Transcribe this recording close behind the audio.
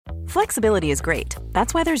Flexibility is great.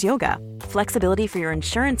 That's why there's yoga. Flexibility for your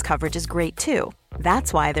insurance coverage is great too.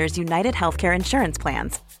 That's why there's United Healthcare Insurance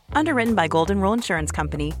Plans. Underwritten by Golden Rule Insurance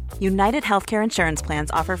Company, United Healthcare Insurance Plans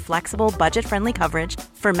offer flexible, budget-friendly coverage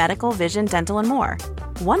for medical, vision, dental, and more.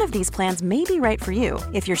 One of these plans may be right for you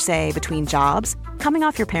if you're, say, between jobs, coming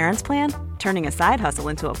off your parents' plan, turning a side hustle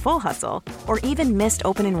into a full hustle, or even missed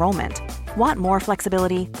open enrollment. Want more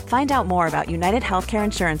flexibility? Find out more about United Healthcare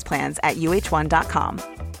Insurance Plans at uh1.com.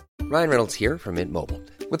 Ryan Reynolds here from Mint Mobile.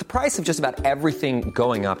 With the price of just about everything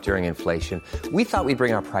going up during inflation, we thought we'd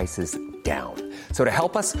bring our prices down. So to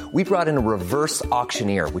help us, we brought in a reverse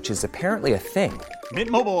auctioneer, which is apparently a thing. Mint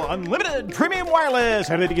Mobile Unlimited Premium Wireless.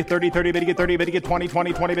 How to get 30, 30, bit to get 30, bit to get 20,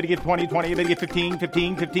 20, 20, bit to get 20, 20, bit to get 15,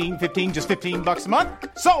 15, 15, 15, just $15 a month?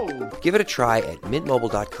 Sold! Give it a try at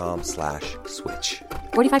mintmobile.com/switch.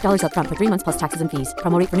 $45 up front for 3 months plus taxes and fees.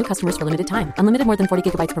 Promo rate for new customers for limited time. Unlimited more than 40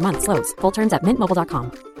 gigabytes per month. Slows full terms at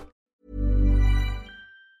mintmobile.com.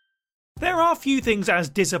 There are few things as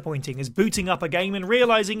disappointing as booting up a game and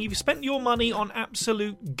realising you've spent your money on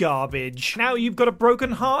absolute garbage. Now you've got a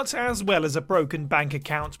broken heart as well as a broken bank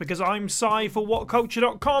account, because I'm Cy for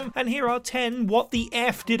WhatCulture.com, and here are 10 what the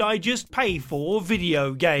F did I just pay for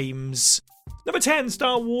video games. Number 10,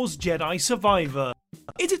 Star Wars Jedi Survivor.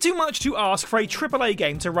 Is it too much to ask for a AAA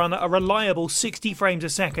game to run at a reliable 60 frames a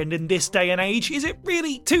second in this day and age? Is it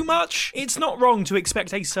really too much? It's not wrong to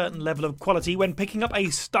expect a certain level of quality when picking up a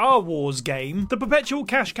Star Wars game. The perpetual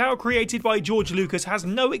cash cow created by George Lucas has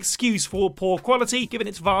no excuse for poor quality given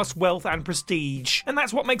its vast wealth and prestige. And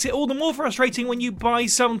that's what makes it all the more frustrating when you buy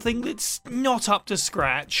something that's not up to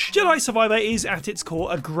scratch. Jedi Survivor is at its core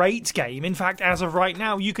a great game. In fact, as of right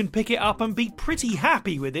now, you can pick it up and be pretty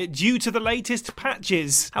happy with it due to the latest patches.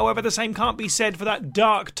 However, the same can't be said for that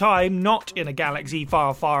dark time not in a galaxy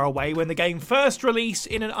far, far away when the game first released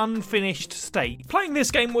in an unfinished state. Playing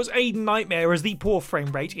this game was a nightmare as the poor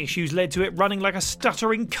frame rate issues led to it running like a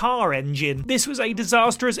stuttering car engine. This was a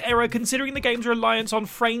disastrous error considering the game's reliance on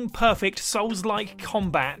frame-perfect Souls-like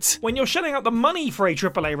combat. When you're shelling out the money for a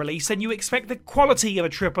AAA release, then you expect the quality of a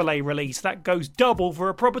AAA release. That goes double for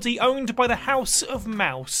a property owned by the House of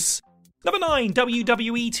Mouse. Number 9,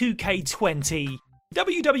 WWE 2K20.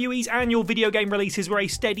 WWE's annual video game releases were a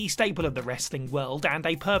steady staple of the wrestling world, and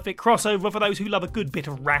a perfect crossover for those who love a good bit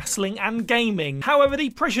of wrestling and gaming. However, the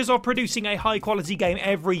pressures of producing a high-quality game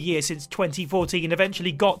every year since 2014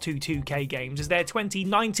 eventually got to 2K Games, as their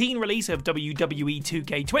 2019 release of WWE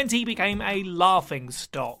 2K20 became a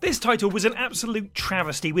laughingstock. This title was an absolute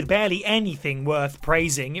travesty with barely anything worth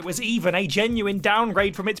praising. It was even a genuine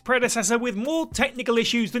downgrade from its predecessor with more technical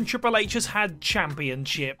issues than Triple H has had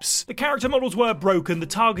championships. The character models were broken, the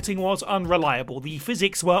targeting was unreliable, the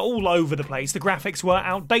physics were all over the place, the graphics were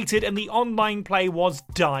outdated, and the online play was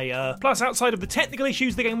dire. Plus, outside of the technical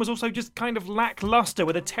issues, the game was also just kind of lackluster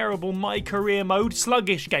with a terrible My Career mode,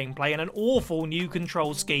 sluggish gameplay, and an awful new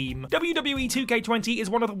control scheme. WWE 2K20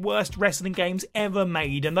 is one of the worst wrestling games ever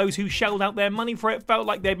made, and those who shelled out their money for it felt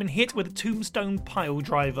like they'd been hit with a tombstone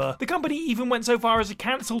piledriver. The company even went so far as to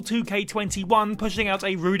cancel 2K21, pushing out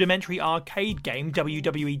a rudimentary arcade game,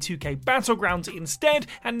 WWE 2K Battlegrounds, instead,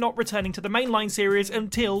 and not returning to the mainline series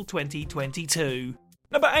until 2022.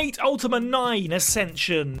 Number 8, Ultima 9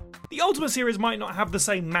 Ascension. The Ultima series might not have the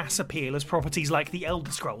same mass appeal as properties like The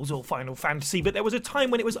Elder Scrolls or Final Fantasy, but there was a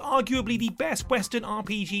time when it was arguably the best Western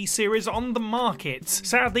RPG series on the market.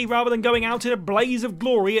 Sadly, rather than going out in a blaze of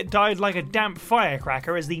glory, it died like a damp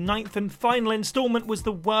firecracker as the 9th and final installment was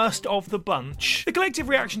the worst of the bunch. The collective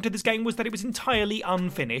reaction to this game was that it was entirely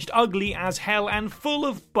unfinished, ugly as hell, and full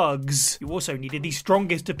of bugs. You also needed the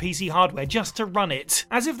strongest of PC hardware just to run it.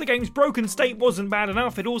 As if the game's broken state wasn't bad enough,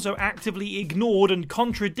 it also actively ignored and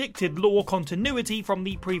contradicted lore continuity from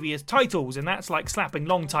the previous titles, and that's like slapping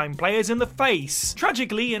long-time players in the face.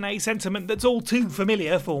 Tragically, in a sentiment that's all too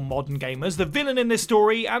familiar for modern gamers, the villain in this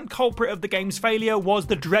story and culprit of the game's failure was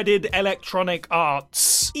the dreaded Electronic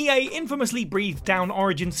Arts. EA infamously breathed down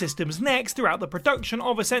Origin Systems' necks throughout the production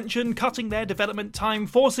of Ascension, cutting their development time,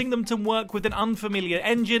 forcing them to work with an unfamiliar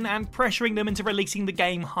engine, and pressuring them into releasing the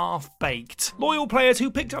game half-baked. Loyal players who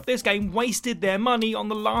picked up this game wasted their money on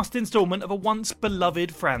the last installment of a once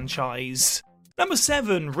beloved franchise. Number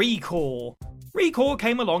 7, ReCore. ReCore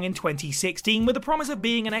came along in 2016 with the promise of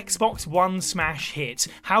being an Xbox One smash hit.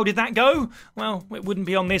 How did that go? Well, it wouldn't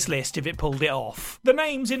be on this list if it pulled it off. The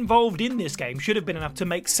names involved in this game should have been enough to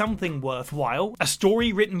make something worthwhile. A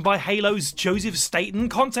story written by Halo's Joseph Staten,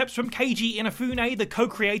 concepts from Keiji Inafune, the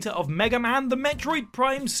co-creator of Mega Man, the Metroid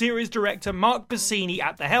Prime series director Mark Bassini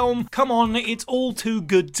at the helm. Come on, it's all too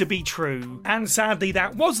good to be true. And sadly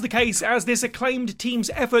that was the case, as this acclaimed team's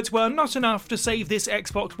efforts were not enough to save this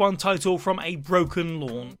Xbox One title from a broken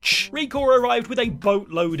launch. ReCore arrived with a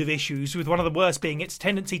boatload of issues, with one of the worst being its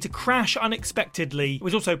tendency to crash unexpectedly. It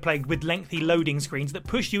was also plagued with lengthy loading screens that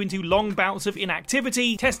pushed you into long bouts of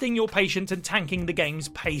inactivity, testing your patience and tanking the game's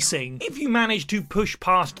pacing. If you managed to push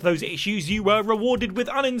past those issues, you were rewarded with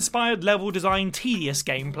uninspired level design, tedious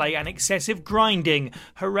gameplay and excessive grinding.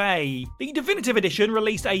 Hooray! The Definitive Edition,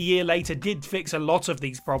 released a year later, did fix a lot of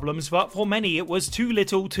these problems, but for many it was too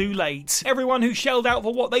little too late. Everyone who shelled out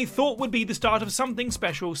for what they thought would be the start of something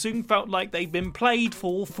special soon felt like they'd been played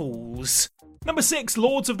for fools. Number 6,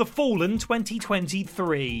 Lords of the Fallen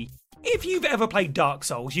 2023. If you've ever played Dark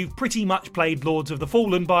Souls, you've pretty much played Lords of the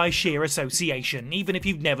Fallen by sheer association, even if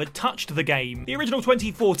you've never touched the game. The original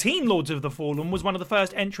 2014 Lords of the Fallen was one of the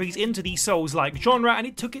first entries into the Souls-like genre, and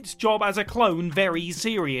it took its job as a clone very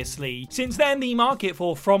seriously. Since then, the market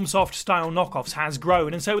for FromSoft-style knockoffs has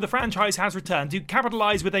grown, and so the franchise has returned to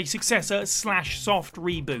capitalise with a successor/soft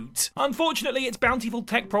reboot. Unfortunately, its bountiful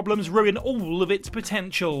tech problems ruin all of its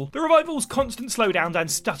potential. The revival's constant slowdowns and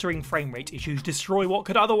stuttering frame rate issues destroy what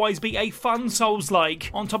could otherwise be a fun Souls-like.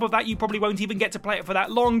 On top of that, you probably won't even get to play it for that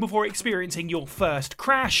long before experiencing your first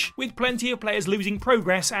crash, with plenty of players losing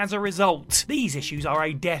progress as a result. These issues are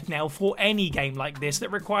a death knell for any game like this that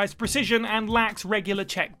requires precision and lacks regular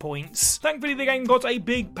checkpoints. Thankfully, the game got a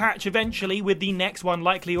big patch eventually, with the next one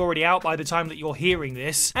likely already out by the time that you're hearing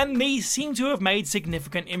this, and these seem to have made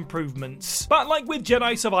significant improvements. But like with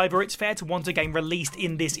Jedi Survivor, it's fair to want a game released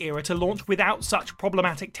in this era to launch without such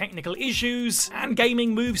problematic technical issues, and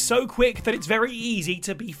gaming moves so quick that it's very easy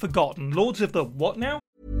to be forgotten. Lords of the what now?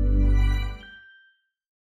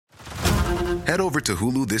 Head over to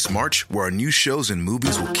Hulu this March, where our new shows and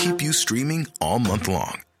movies will keep you streaming all month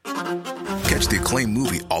long. Catch the acclaimed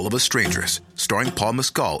movie All of Us Strangers, starring Paul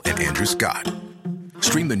Mescal and Andrew Scott.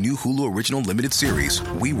 Stream the new Hulu original limited series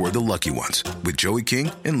We Were the Lucky Ones with Joey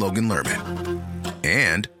King and Logan Lerman.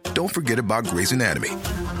 And don't forget about Grey's Anatomy.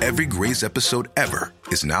 Every Grey's episode ever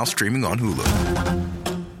is now streaming on Hulu.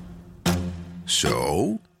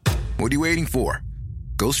 So, what are you waiting for?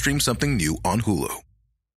 Go stream something new on Hulu.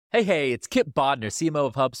 Hey, it's Kip Bodner, CMO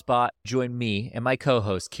of HubSpot. Join me and my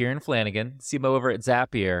co-host, Kieran Flanagan, CMO over at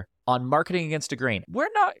Zapier, on Marketing Against a Grain. We're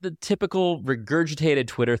not the typical regurgitated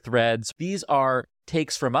Twitter threads. These are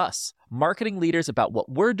takes from us, marketing leaders, about what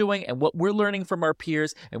we're doing and what we're learning from our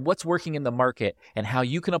peers and what's working in the market and how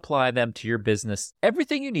you can apply them to your business.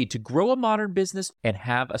 Everything you need to grow a modern business and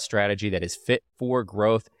have a strategy that is fit for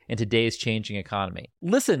growth in today's changing economy.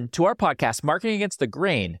 Listen to our podcast, Marketing Against the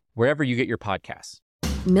Grain, wherever you get your podcasts.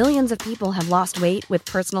 Millions of people have lost weight with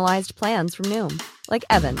personalized plans from Noom. Like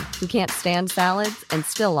Evan, who can't stand salads and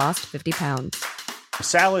still lost 50 pounds.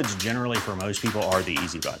 Salads generally for most people are the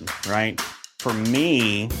easy button, right? For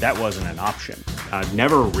me, that wasn't an option. I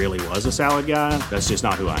never really was a salad guy. That's just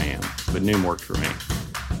not who I am. But Noom worked for me.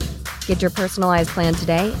 Get your personalized plan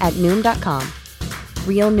today at Noom.com.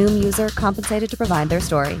 Real Noom user compensated to provide their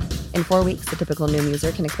story. In 4 weeks, the typical Noom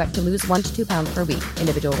user can expect to lose 1 to 2 pounds per week.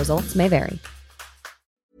 Individual results may vary.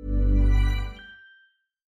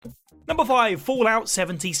 Number 5, Fallout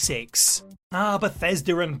 76.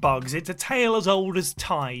 Bethesda and bugs, it's a tale as old as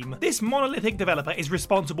time. This monolithic developer is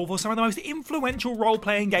responsible for some of the most influential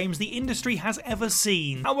role-playing games the industry has ever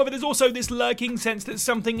seen. However, there's also this lurking sense that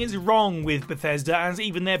something is wrong with Bethesda, as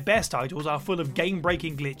even their best titles are full of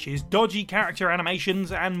game-breaking glitches, dodgy character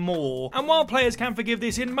animations, and more. And while players can forgive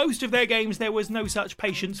this, in most of their games there was no such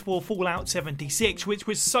patience for Fallout 76, which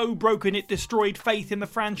was so broken it destroyed faith in the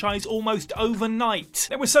franchise almost overnight.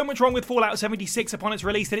 There was so much wrong with Fallout 76 upon its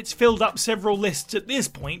release that it's filled up several lists at this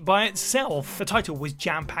point by itself. The title was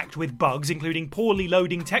jam-packed with bugs, including poorly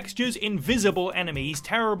loading textures, invisible enemies,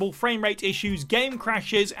 terrible frame rate issues, game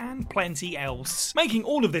crashes, and plenty else. Making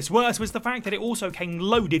all of this worse was the fact that it also came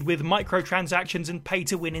loaded with microtransactions and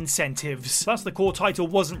pay-to-win incentives. Plus, the core title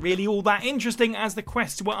wasn't really all that interesting, as the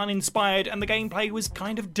quests were uninspired and the gameplay was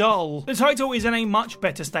kind of dull. The title is in a much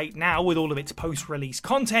better state now with all of its post-release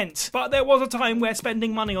content, but there was a time where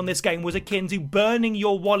spending money on this game was akin to burning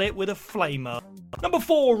your wallet with a flamer. Number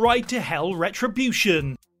 4, Ride to Hell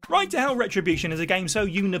Retribution. Right to Hell Retribution is a game so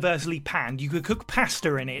universally panned you could cook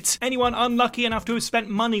pasta in it. Anyone unlucky enough to have spent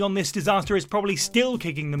money on this disaster is probably still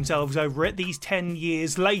kicking themselves over it these 10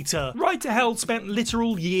 years later. Right to Hell spent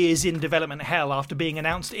literal years in development hell after being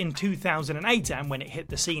announced in 2008, and when it hit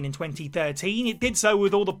the scene in 2013, it did so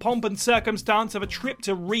with all the pomp and circumstance of a trip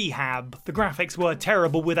to rehab. The graphics were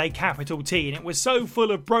terrible with a capital T, and it was so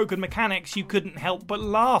full of broken mechanics you couldn't help but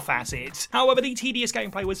laugh at it. However, the tedious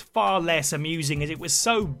gameplay was far less amusing, as it was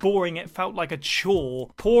so boring it felt like a chore.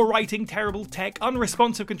 Poor writing, terrible tech,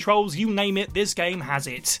 unresponsive controls, you name it, this game has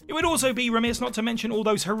it. It would also be remiss not to mention all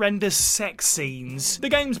those horrendous sex scenes. The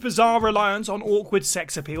game's bizarre reliance on awkward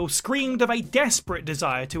sex appeal screamed of a desperate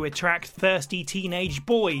desire to attract thirsty teenage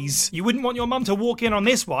boys. You wouldn't want your mum to walk in on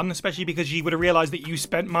this one, especially because she would have realised that you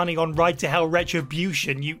spent money on Right to Hell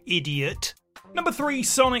Retribution, you idiot. Number 3,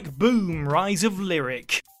 Sonic Boom: Rise of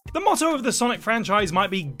Lyric. The motto of the Sonic franchise might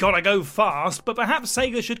be "gotta go fast," but perhaps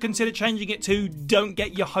Sega should consider changing it to "don't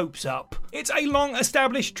get your hopes up." It's a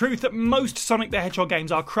long-established truth that most Sonic the Hedgehog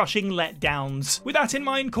games are crushing letdowns. With that in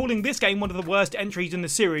mind, calling this game one of the worst entries in the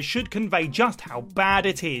series should convey just how bad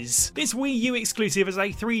it is. This Wii U exclusive is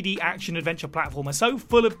a 3D action-adventure platformer so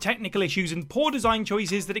full of technical issues and poor design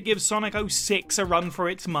choices that it gives Sonic 06 a run for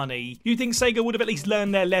its money. You'd think Sega would have at least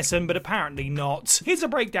learned their lesson, but apparently not. Here's a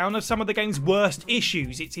breakdown of some of the game's worst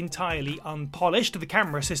issues. It's entirely unpolished, the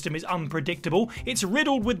camera system is unpredictable, it's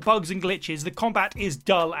riddled with bugs and glitches, the combat is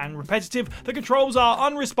dull and repetitive, the controls are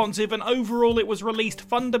unresponsive, and overall it was released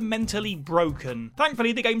fundamentally broken.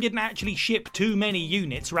 Thankfully, the game didn't actually ship too many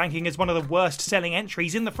units, ranking as one of the worst selling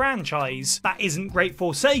entries in the franchise. That isn't great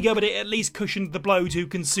for Sega, but it at least cushioned the blow to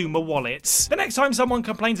consumer wallets. The next time someone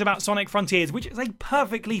complains about Sonic Frontiers, which is a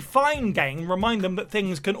perfectly fine game, remind them that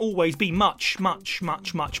things can always be much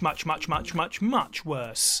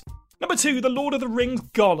worse. Number 2, The Lord of the Rings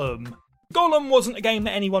Gollum. Gollum wasn't a game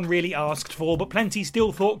that anyone really asked for, but plenty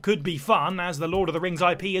still thought could be fun, as the Lord of the Rings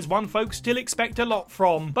IP is one folks still expect a lot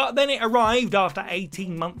from. But then it arrived after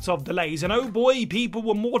 18 months of delays, and oh boy, people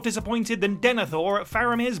were more disappointed than Denethor at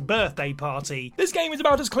Faramir's birthday party. This game is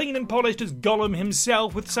about as clean and polished as Gollum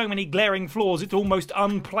himself, with so many glaring flaws it's almost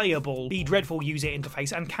unplayable. The dreadful user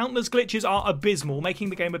interface and countless glitches are abysmal,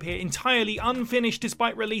 making the game appear entirely unfinished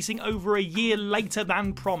despite releasing over a year later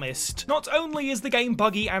than promised. Not only is the game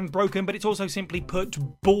buggy and broken, but it's also simply put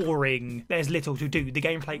boring. There's little to do, the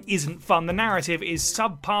gameplay isn't fun, the narrative is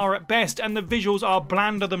subpar at best, and the visuals are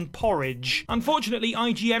blander than porridge. Unfortunately,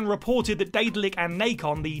 IGN reported that Daedalic and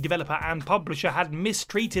Nacon, the developer and publisher, had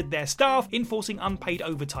mistreated their staff, enforcing unpaid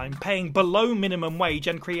overtime, paying below minimum wage,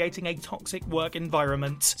 and creating a toxic work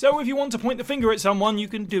environment. So if you want to point the finger at someone, you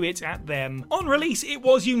can do it at them. On release, it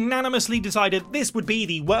was unanimously decided this would be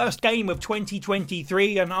the worst game of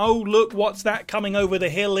 2023, and oh look, what's that coming over the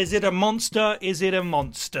hill? Is it a monster? Is it a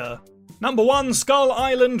monster? Number 1, Skull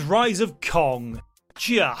Island: Rise of Kong.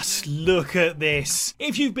 Just look at this.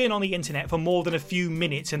 If you've been on the internet for more than a few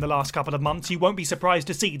minutes in the last couple of months, you won't be surprised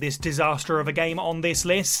to see this disaster of a game on this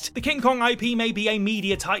list. The King Kong IP may be a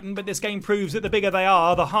media titan, but this game proves that the bigger they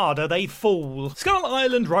are, the harder they fall. Skull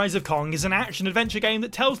Island: Rise of Kong is an action-adventure game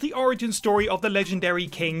that tells the origin story of the legendary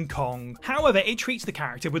King Kong. However, it treats the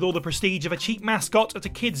character with all the prestige of a cheap mascot at a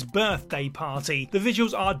kid's birthday party. The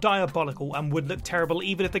visuals are diabolical and would look terrible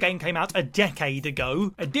even if the game came out a decade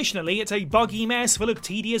ago. Additionally, it's a buggy mess full of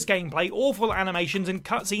tedious gameplay, awful animations, and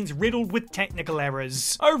cutscenes riddled with technical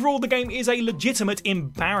errors. Overall, the game is a legitimate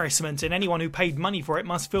embarrassment, and anyone who paid money for it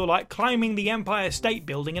must feel like climbing the Empire State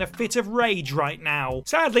Building in a fit of rage right now.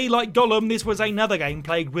 Sadly, like Gollum, this was another game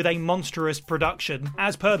plagued with a monstrous production.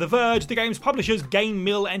 As per The Verge, the game's publishers, Game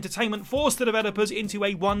Mill Entertainment, forced the developers into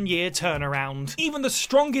a one-year turnaround. Even the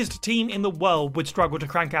strongest team in the world would struggle to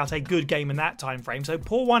crank out a good game in that time frame, so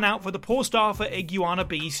pour one out for the poor staff at Iguana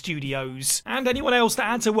Bee Studios. And anyone else that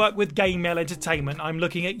had to work with Game Mill Entertainment, I'm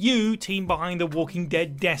looking at you, team behind the Walking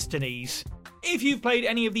Dead Destinies. If you've played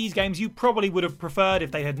any of these games, you probably would have preferred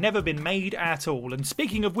if they had never been made at all. And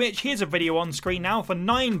speaking of which, here's a video on screen now for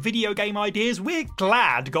 9 video game ideas we're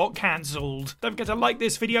glad got cancelled. Don't forget to like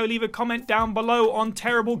this video, leave a comment down below on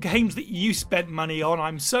terrible games that you spent money on.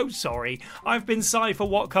 I'm so sorry. I've been Cy for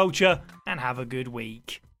What Culture, and have a good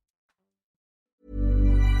week.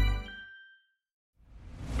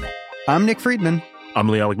 I'm Nick Friedman. I'm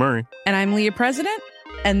Lee Alec Murray. And I'm Leah President.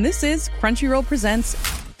 And this is Crunchyroll Presents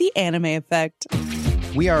The Anime Effect.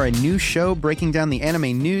 We are a new show breaking down the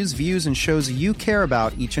anime news, views, and shows you care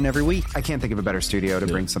about each and every week. I can't think of a better studio to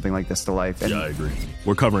bring something like this to life. And I agree.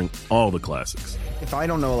 We're covering all the classics. If I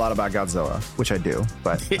don't know a lot about Godzilla, which I do,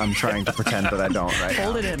 but I'm trying to pretend that I don't right now.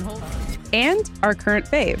 Hold it in, hold on. And our current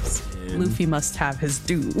faves. Luffy must have his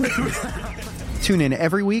due. Tune in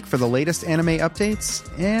every week for the latest anime updates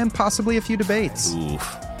and possibly a few debates.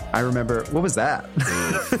 Oof. I remember, what was that?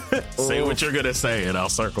 Say what you're going to say and I'll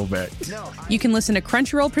circle back. You can listen to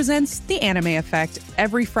Crunchyroll Presents The Anime Effect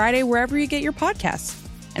every Friday wherever you get your podcasts.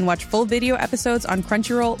 And watch full video episodes on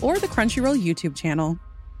Crunchyroll or the Crunchyroll YouTube channel.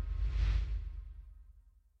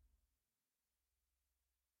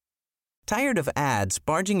 Tired of ads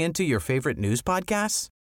barging into your favorite news podcasts?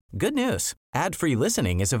 Good news. Ad-free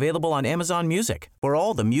listening is available on Amazon Music for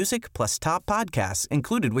all the music plus top podcasts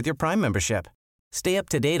included with your Prime membership. Stay up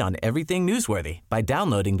to date on everything newsworthy by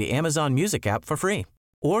downloading the Amazon Music app for free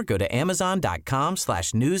or go to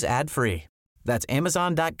amazon.com/news ad free. That's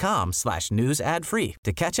amazon.com/news ad free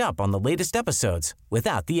to catch up on the latest episodes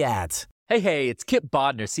without the ads. Hey, it's Kip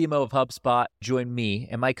Bodner, CMO of HubSpot. Join me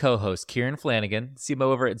and my co-host, Kieran Flanagan, CMO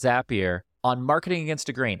over at Zapier, on Marketing Against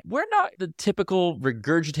the Grain. We're not the typical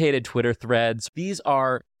regurgitated Twitter threads. These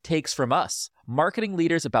are takes from us, marketing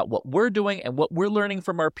leaders, about what we're doing and what we're learning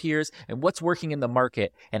from our peers and what's working in the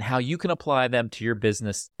market and how you can apply them to your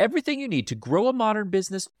business. Everything you need to grow a modern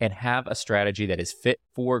business and have a strategy that is fit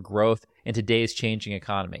for growth in today's changing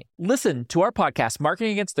economy. Listen to our podcast,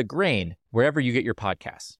 Marketing Against the Grain, wherever you get your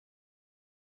podcasts.